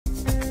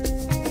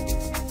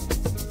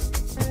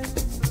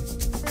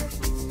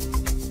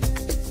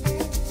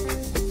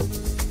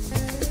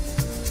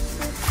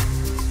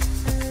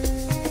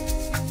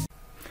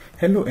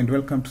Hello and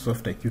welcome to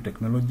SoftIQ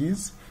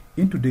Technologies.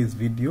 In today's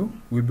video,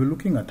 we'll be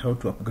looking at how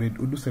to upgrade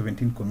Odoo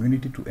 17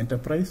 Community to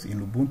Enterprise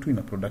in Ubuntu in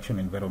a production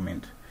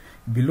environment.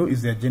 Below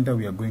is the agenda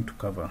we are going to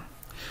cover.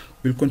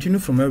 We'll continue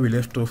from where we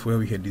left off, where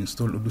we had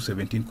installed Odoo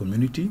 17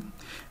 Community.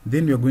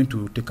 Then we are going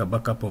to take a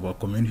backup of our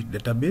community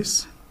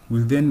database.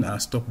 We'll then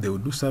stop the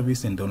Odoo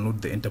service and download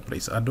the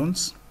enterprise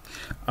add-ons.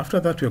 After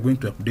that, we are going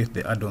to update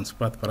the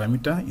addons-path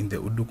parameter in the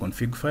Odoo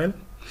config file.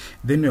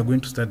 Then we are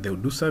going to start the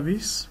Odoo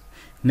service.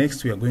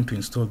 Next, we are going to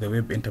install the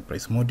web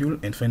enterprise module,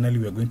 and finally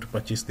we are going to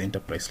purchase the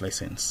enterprise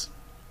license.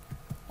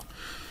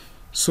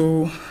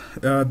 So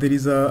there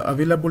is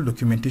available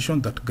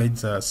documentation that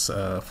guides us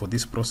for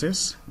this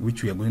process,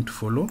 which we are going to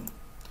follow.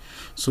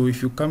 So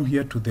if you come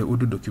here to the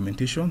Odoo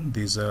documentation,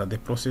 there's the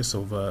process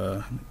of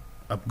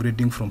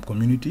upgrading from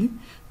community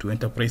to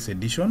enterprise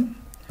edition.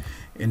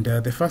 And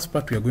the first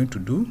part we are going to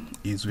do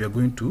is we are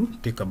going to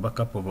take a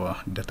backup of our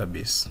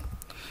database.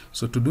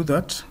 So to do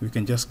that, we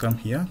can just come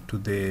here to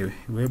the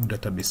web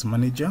database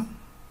manager.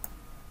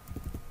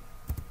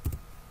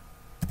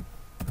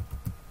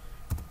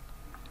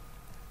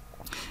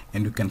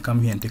 And you can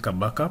come here and take a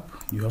backup.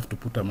 You have to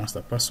put a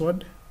master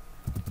password.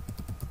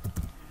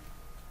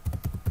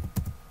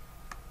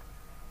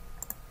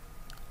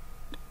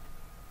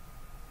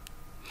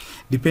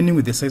 Depending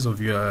with the size of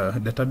your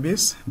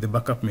database, the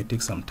backup may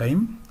take some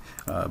time.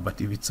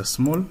 But if it's a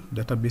small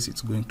database,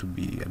 it's going to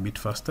be a bit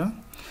faster.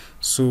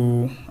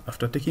 So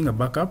after taking a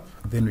backup,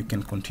 then we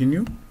can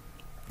continue.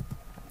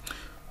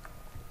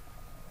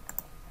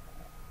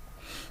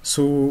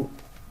 So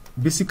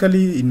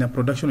basically, in a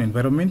production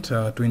environment,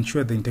 to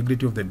ensure the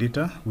integrity of the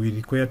data, we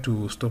require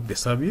to stop the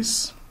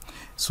service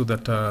so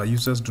that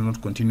users do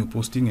not continue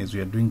posting as we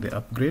are doing the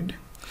upgrade.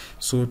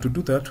 So to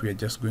do that, we are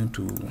just going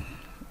to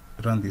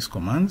run these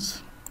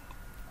commands.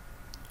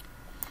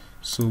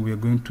 So we are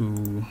going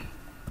to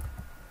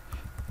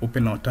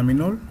open our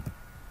terminal,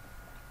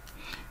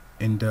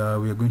 and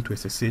we are going to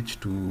SSH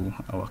to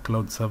our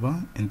cloud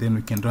server, and then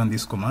we can run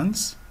these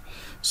commands.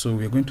 So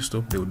we are going to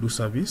stop the Odoo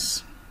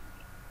service.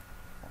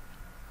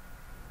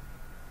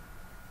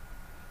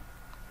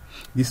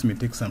 This may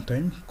take some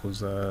time because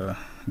the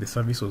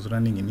service was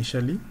running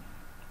initially.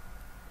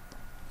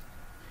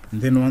 And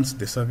then once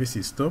the service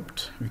is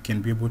stopped, we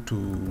can be able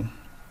to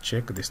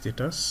check the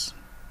status.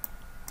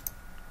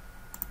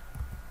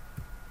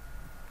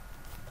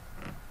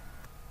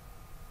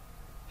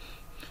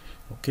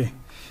 Okay,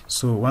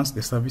 so once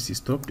the service is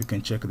stopped, you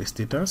can check the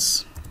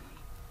status,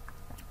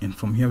 and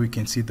from here we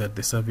can see that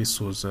the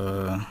service was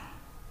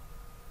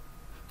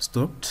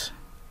stopped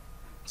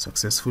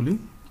successfully.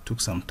 Took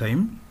some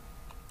time.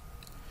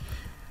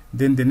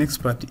 Then the next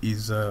part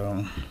is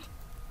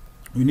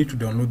we need to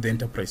download the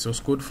enterprise source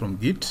code from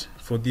Git.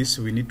 For this,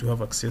 we need to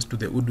have access to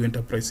the Odoo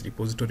enterprise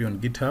repository on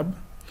GitHub.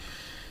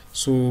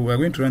 So we're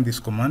going to run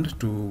this command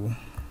to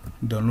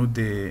download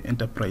the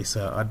enterprise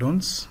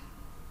add-ons.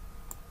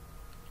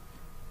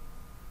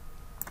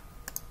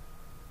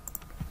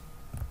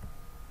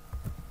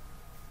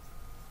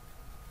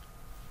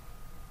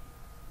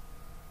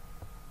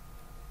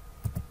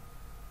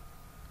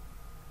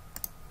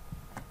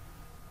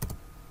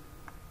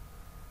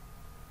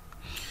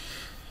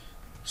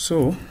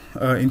 So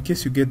in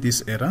case you get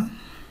this error,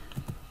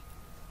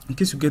 in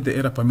case you get the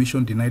error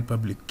permission denied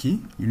public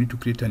key, you need to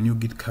create a new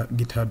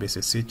GitHub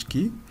SSH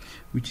key,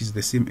 which is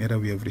the same error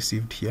we have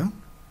received here.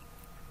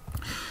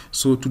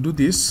 So to do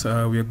this,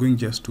 we are going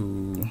just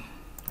to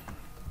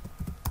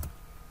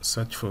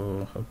search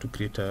for how to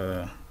create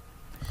a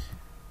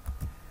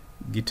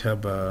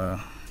GitHub,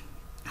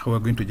 how we're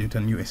going to generate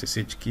a new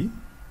SSH key.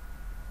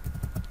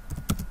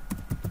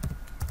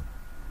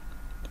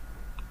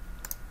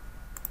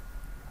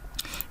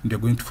 And you're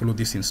going to follow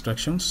these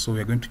instructions. So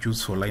we're going to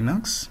choose for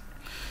Linux.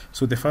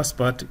 So the first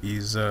part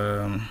is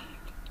open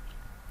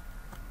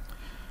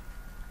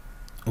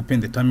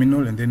the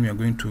terminal, and then we are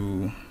going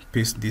to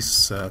paste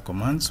these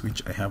commands,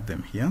 which I have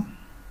them here.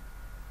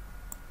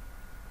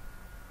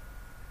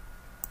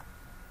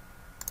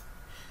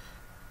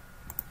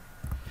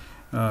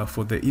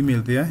 For the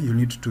email there, you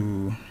need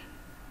to,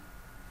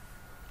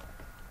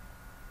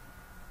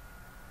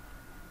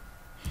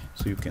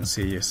 so you can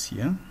say yes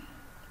here.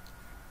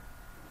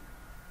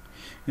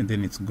 And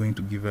then it's going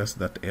to give us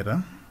that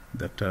error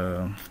that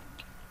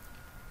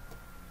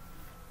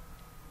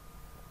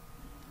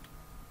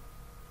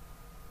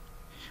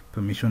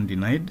permission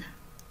denied.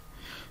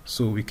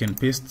 So we can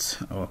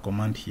paste our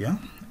command here,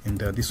 and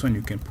this one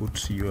you can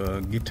put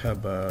your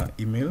GitHub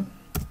email.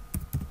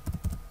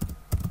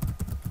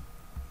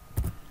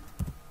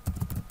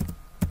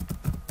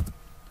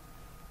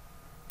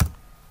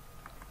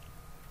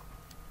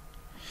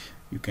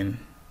 You can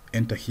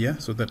enter here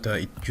so that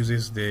it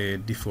chooses the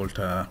default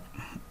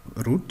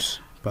root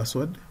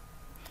password.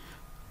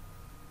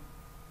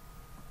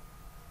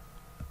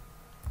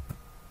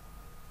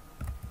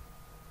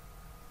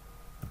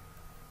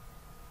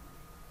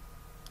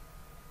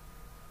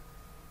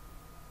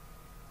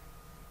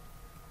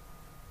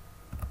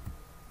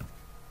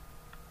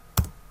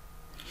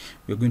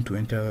 We're going to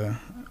enter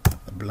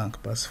a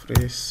blank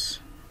passphrase.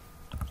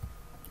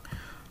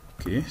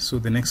 Okay, so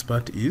the next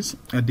part is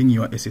adding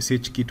your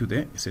SSH key to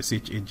the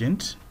SSH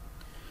agent.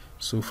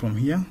 So from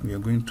here we are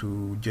going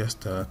to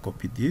just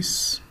copy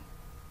this.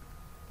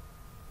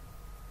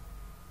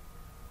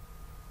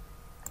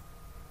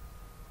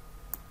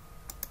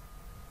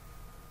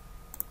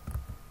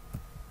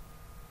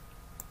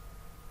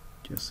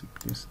 Just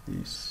replace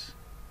this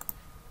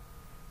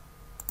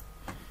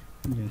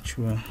and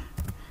ensure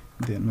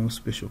there are no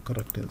special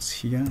characters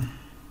here.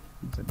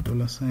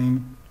 The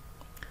 $sign.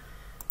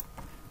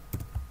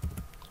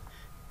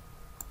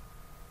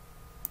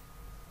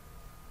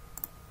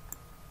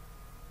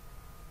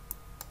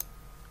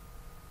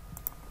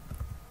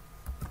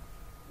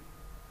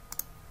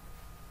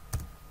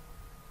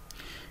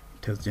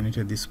 It has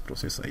generated this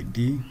process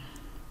ID.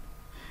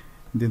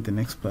 Then the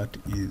next part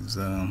is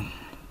we're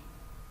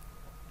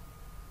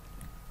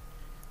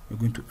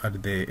going to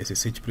add the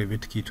SSH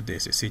private key to the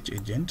SSH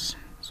agent.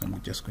 So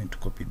I'm just going to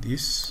copy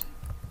this.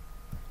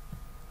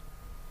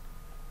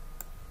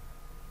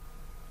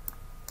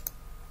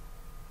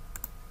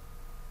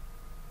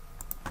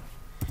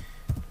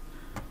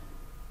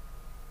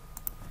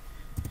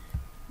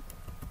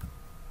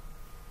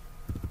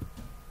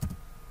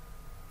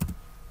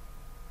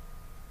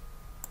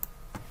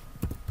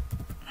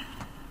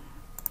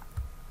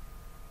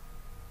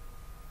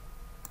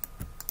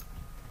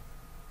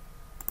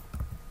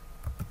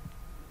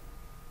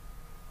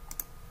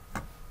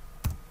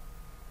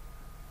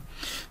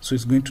 So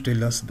it's going to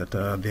tell us that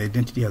the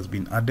identity has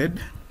been added.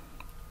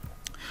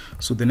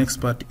 So the next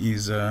part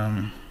is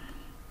so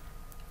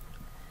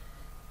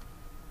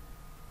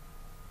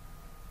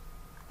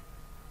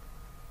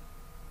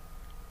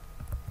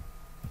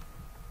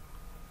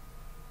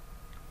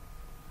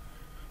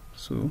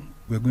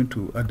we're going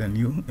to add a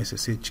new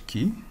SSH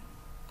key.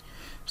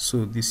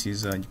 So this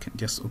is you can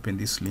just open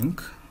this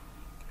link.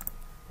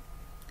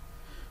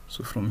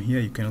 So from here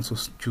you can also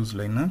choose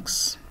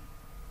Linux.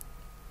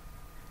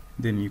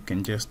 Then you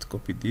can just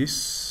copy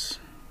this.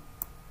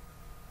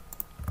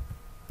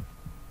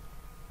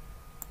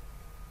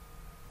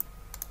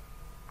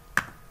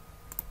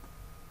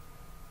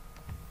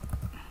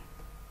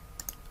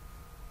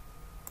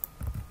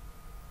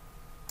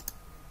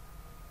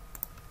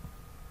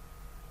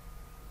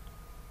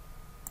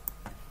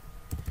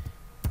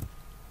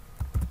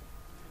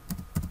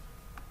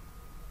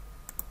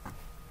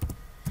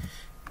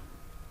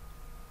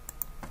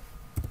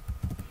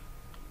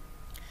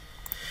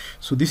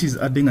 So this is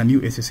adding a new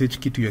SSH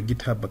key to your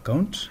GitHub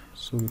account.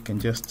 So we can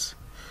just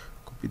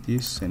copy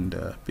this and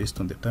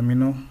paste on the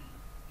terminal.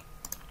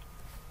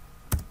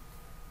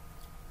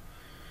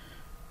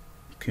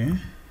 Okay.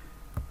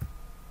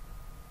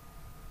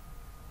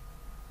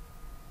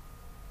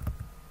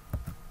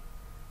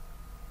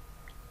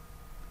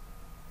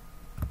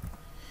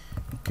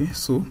 Okay,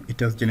 so it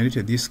has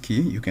generated this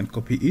key. You can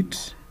copy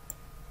it.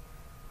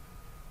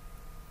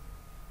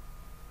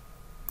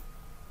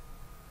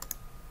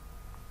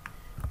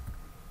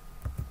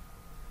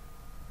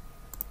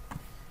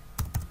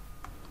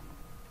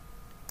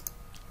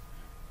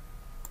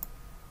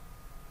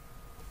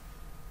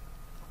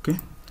 Okay,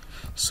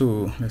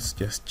 so let's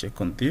just check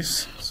on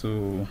this.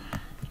 So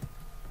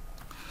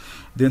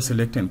then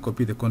select and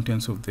copy the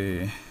contents of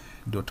the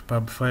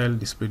 .pub file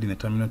displayed in the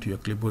terminal to your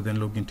clipboard, then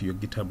log into your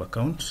GitHub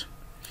account,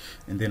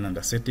 and then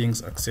under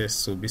settings, access.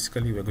 So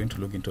basically we're going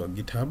to log into our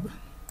GitHub.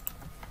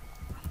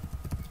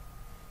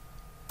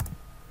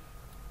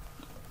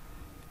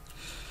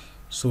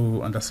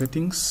 So under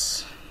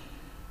settings,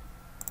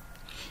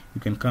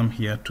 you can come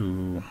here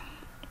to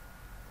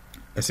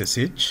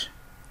SSH,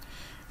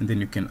 and then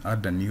you can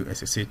add a new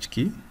SSH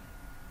key. You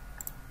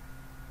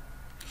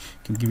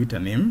can give it a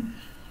name,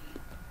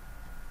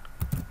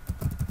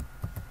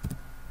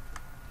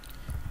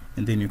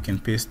 and then you can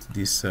paste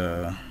this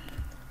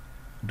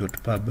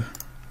 .pub,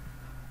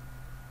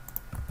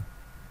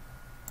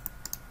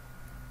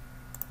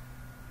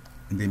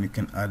 and then you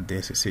can add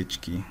the SSH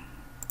key.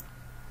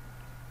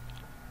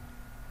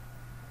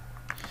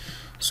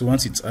 So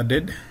once it's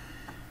added,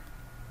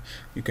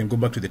 you can go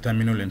back to the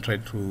terminal and try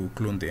to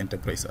clone the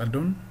enterprise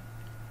add-on,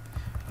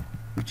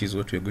 which is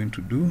what we're going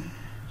to do.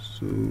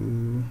 So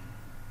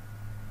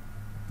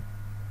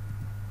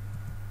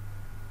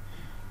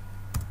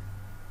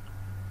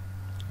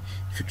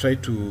if you try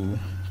to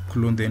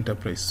clone the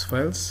enterprise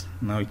files,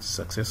 now it's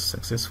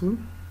successful.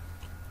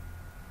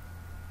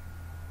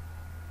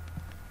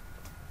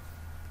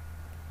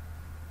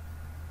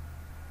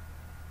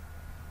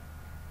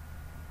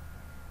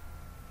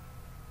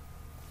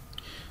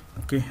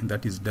 Okay,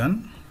 that is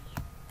done.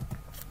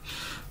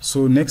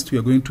 So next we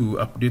are going to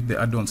update the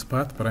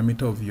addons-path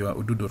parameter of your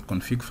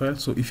odoo.config file.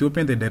 So if you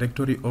open the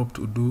directory opt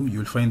odoo,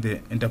 you'll find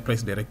the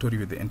enterprise directory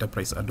with the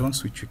enterprise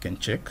add-ons, which you can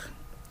check.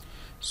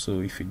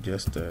 So if you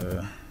just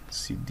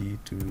cd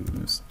to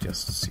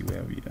just see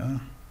where we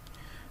are.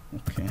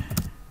 Okay,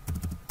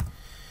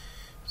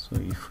 so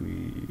if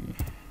we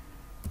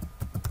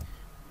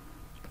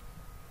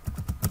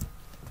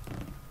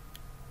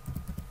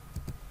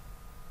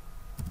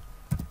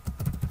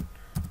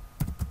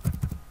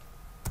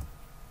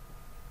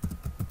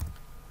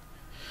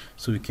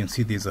So you can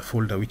see there's a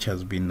folder which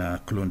has been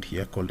cloned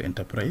here called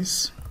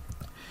enterprise.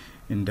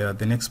 And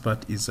the next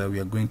part is we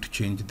are going to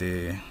change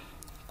the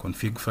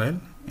config file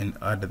and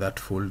add that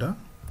folder.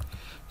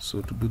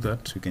 So to do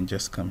that, we can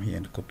just come here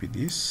and copy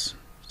this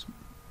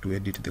to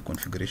edit the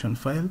configuration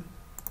file.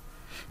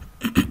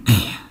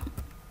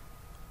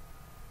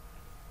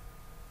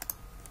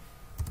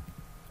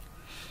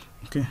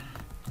 Okay,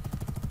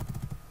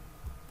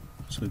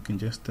 so you can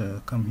just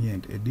come here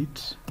and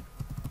edit.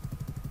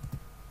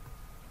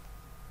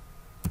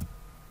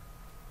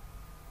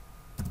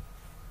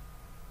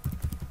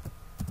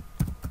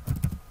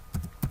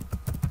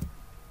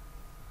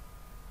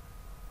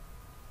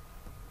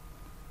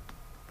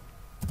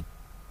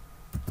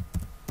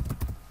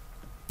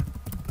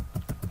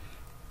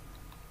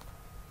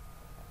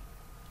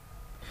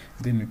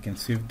 Then we can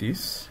save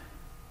this.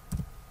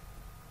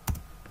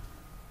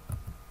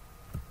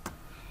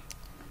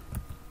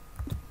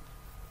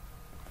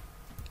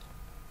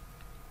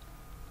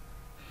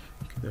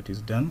 Okay, that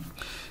is done.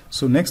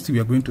 So next we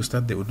are going to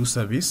start the Odoo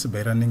service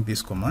by running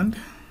this command.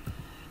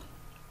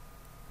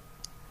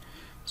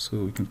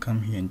 So we can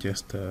come here and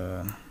just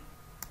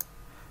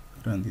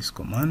run this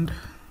command.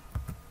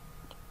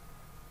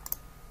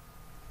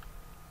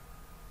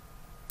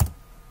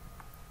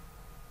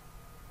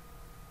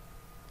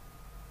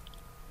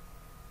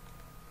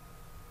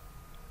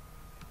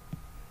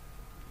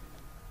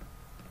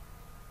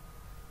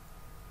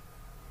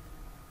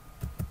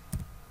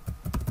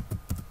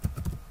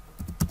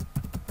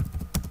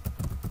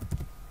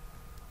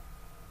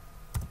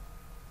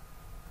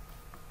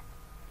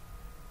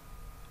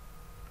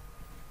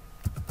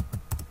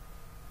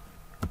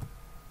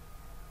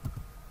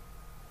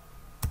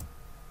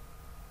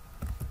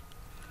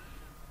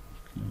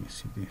 Let me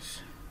see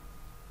this.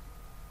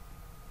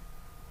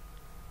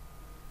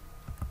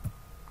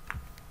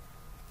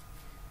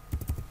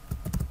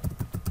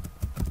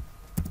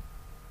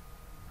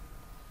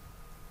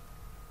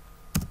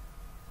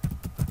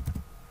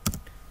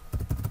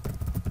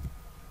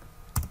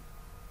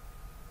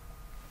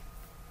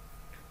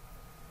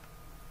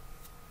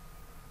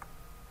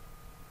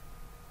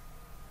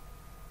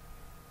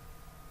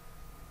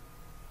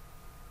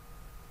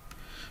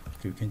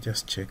 Okay, we can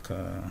just check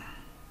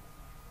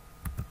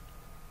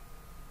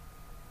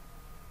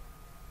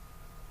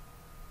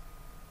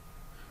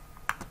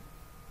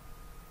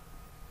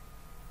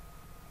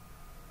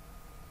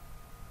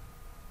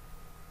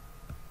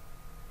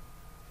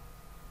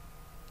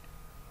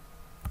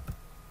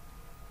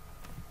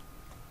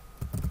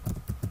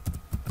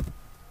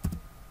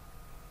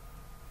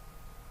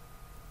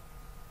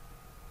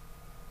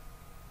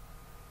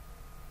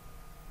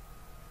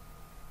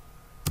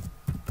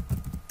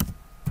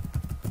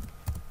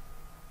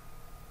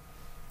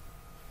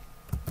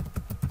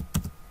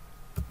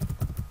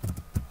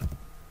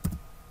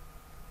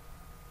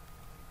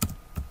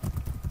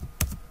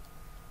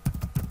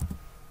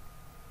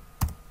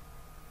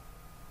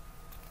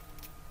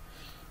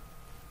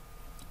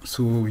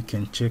so we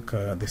can check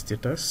the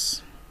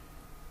status.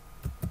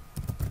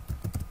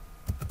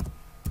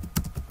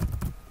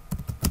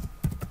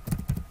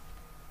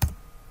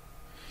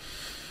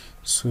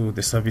 So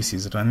the service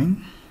is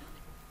running.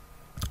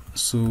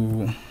 So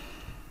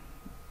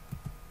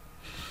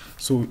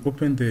we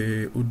open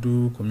the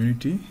Odoo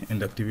community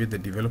and activate the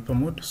developer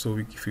mode. So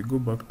if we go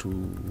back to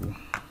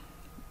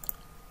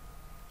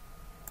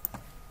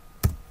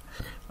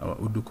our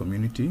Odoo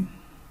community,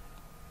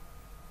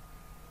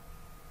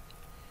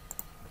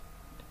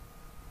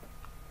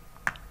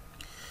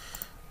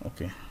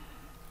 okay,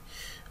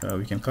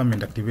 we can come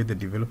and activate the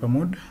developer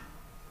mode.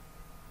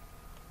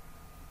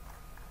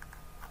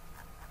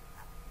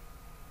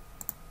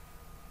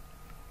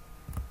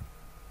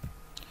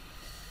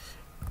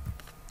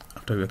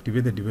 After we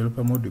activate the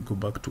developer mode, we go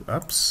back to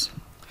apps,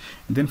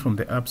 and then from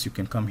the apps you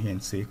can come here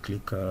and say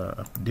click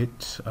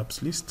update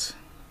apps list.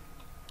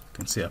 You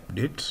can say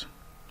update.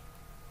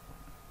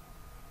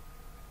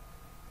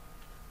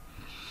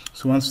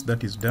 So once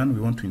that is done,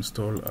 we want to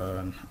install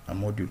a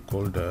module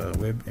called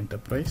Web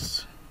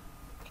Enterprise.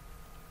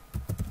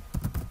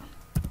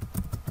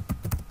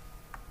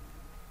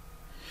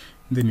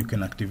 Then you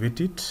can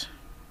activate it.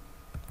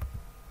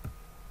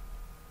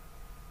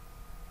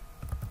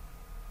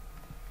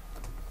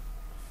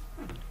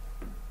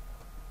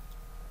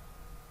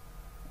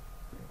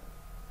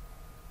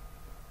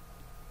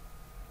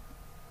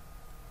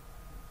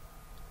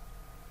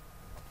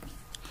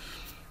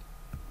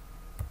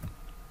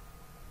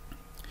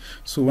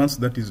 So once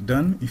that is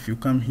done, if you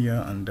come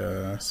here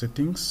under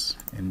settings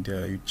and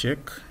you check,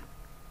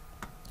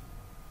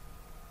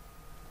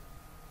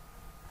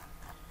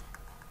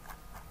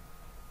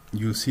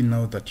 you'll see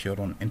now that you're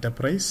on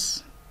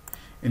enterprise.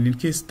 And in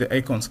case the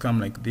icons come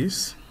like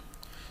this,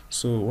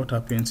 so what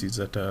happens is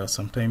that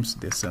sometimes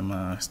there's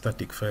some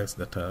static files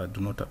that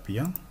do not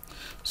appear.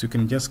 So you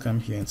can just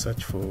come here and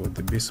search for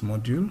the base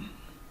module,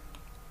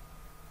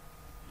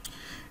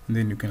 and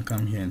then you can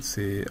come here and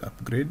say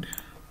upgrade.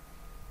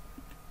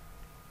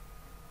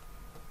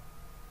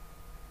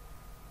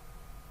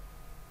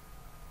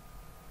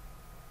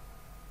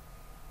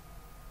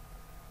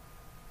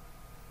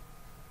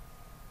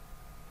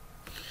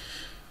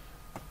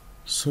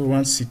 So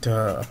once it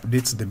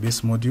updates the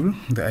base module,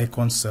 the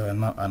icons are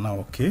now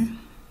okay.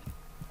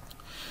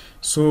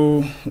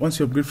 So once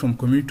you upgrade from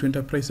Community to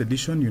Enterprise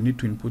Edition, you need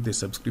to input the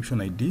subscription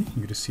ID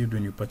you received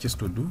when you purchased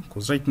Odoo,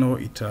 because right now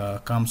it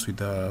comes with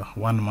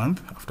 1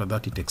 month. After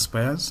that it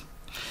expires.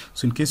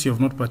 So in case you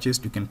have not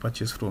purchased, you can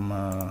purchase from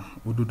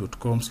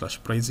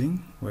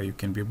odoo.com/pricing, where you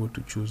can be able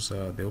to choose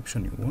the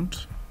option you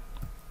want.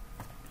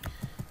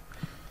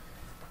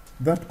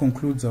 That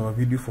concludes our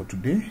video for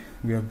today.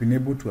 We have been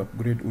able to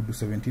upgrade Odoo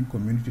 17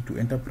 Community to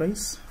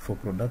Enterprise for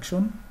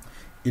production.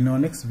 In our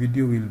next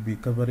video, we'll be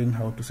covering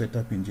how to set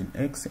up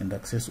Nginx and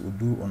access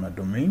Odoo on a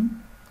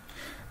domain.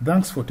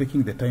 Thanks for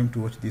taking the time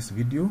to watch this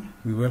video.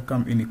 We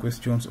welcome any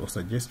questions or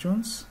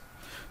suggestions.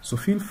 So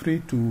feel free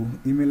to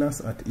email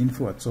us at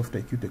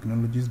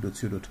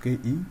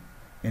info@softiqtechnologies.co.ke,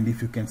 and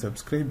if you can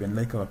subscribe and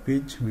like our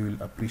page, we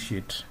will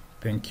appreciate.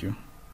 Thank you.